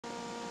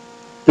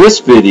This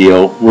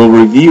video will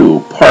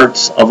review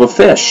parts of a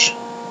fish.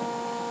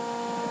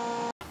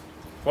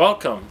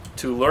 Welcome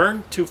to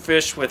Learn to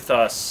Fish with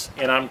Us,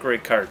 and I'm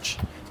Greg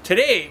Karch.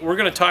 Today we're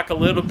going to talk a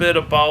little bit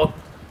about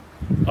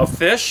a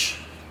fish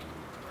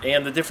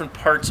and the different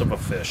parts of a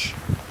fish.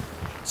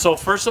 So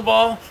first of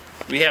all,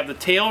 we have the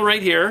tail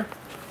right here.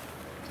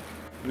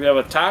 We have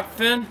a top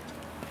fin.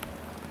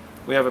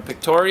 We have a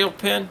pectoral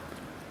fin.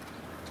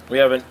 We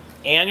have an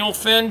annual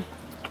fin.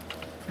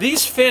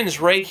 These fins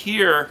right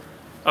here,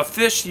 a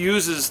fish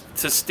uses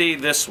to stay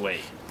this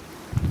way.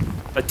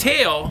 A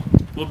tail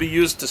will be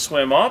used to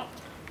swim up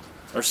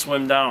or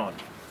swim down.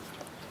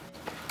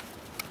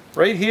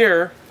 Right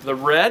here, the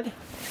red,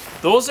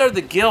 those are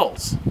the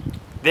gills.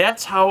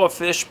 That's how a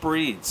fish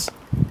breathes.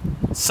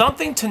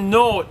 Something to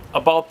note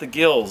about the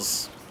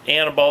gills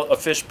and about a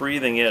fish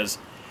breathing is,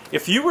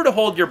 if you were to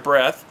hold your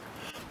breath,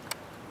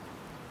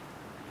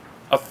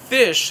 a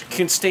fish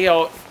can stay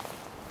out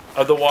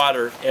of the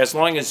water as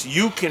long as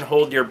you can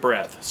hold your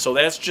breath. So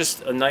that's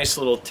just a nice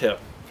little tip.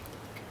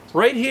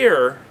 Right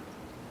here,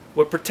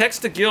 what protects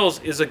the gills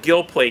is a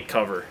gill plate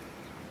cover.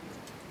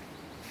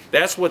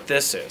 That's what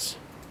this is.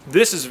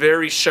 This is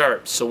very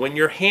sharp, so when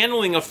you're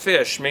handling a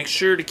fish, make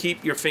sure to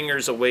keep your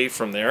fingers away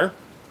from there.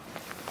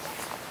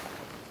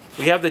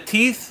 We have the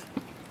teeth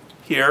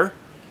here.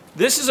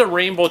 This is a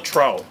rainbow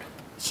trout,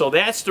 so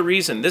that's the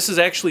reason. This is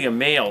actually a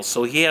male,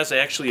 so he has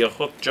actually a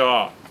hooked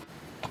jaw.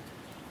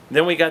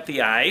 Then we got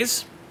the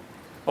eyes.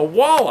 A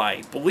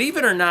walleye, believe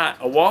it or not,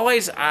 a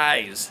walleye's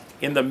eyes,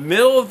 in the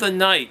middle of the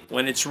night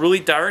when it's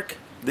really dark,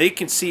 they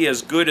can see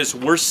as good as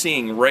we're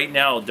seeing right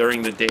now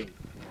during the day.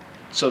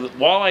 So the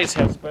walleyes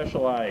have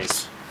special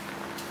eyes.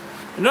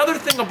 Another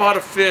thing about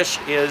a fish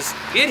is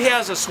it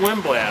has a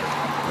swim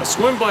bladder. A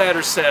swim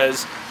bladder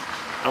says,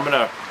 I'm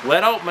going to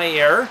let out my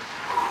air,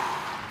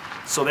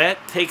 so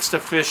that takes the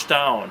fish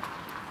down.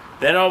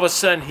 Then all of a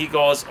sudden he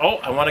goes, oh,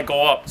 I want to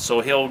go up. So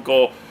he'll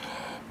go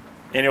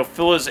and he'll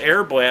fill his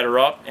air bladder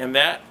up, and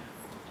that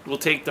will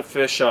take the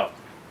fish up.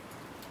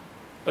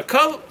 A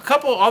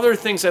couple other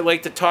things I'd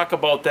like to talk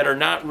about that are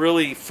not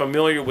really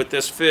familiar with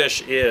this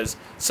fish is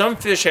some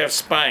fish have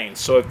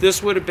spines. So if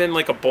this would have been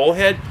like a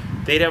bullhead,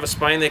 they'd have a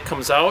spine that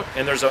comes out,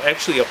 and there's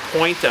actually a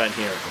point on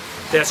here.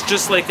 That's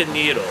just like a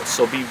needle,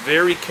 so be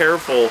very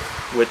careful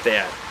with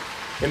that.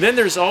 And then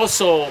there's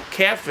also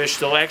catfish,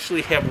 they'll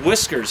actually have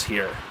whiskers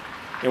here.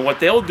 And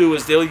what they'll do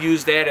is they'll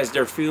use that as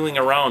they're feeling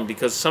around,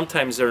 because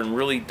sometimes they're in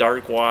really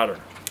dark water.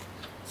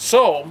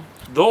 So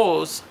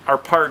those are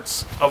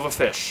parts of a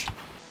fish.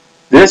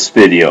 This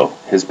video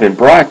has been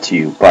brought to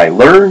you by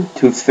Learn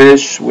to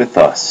Fish with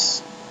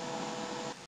Us.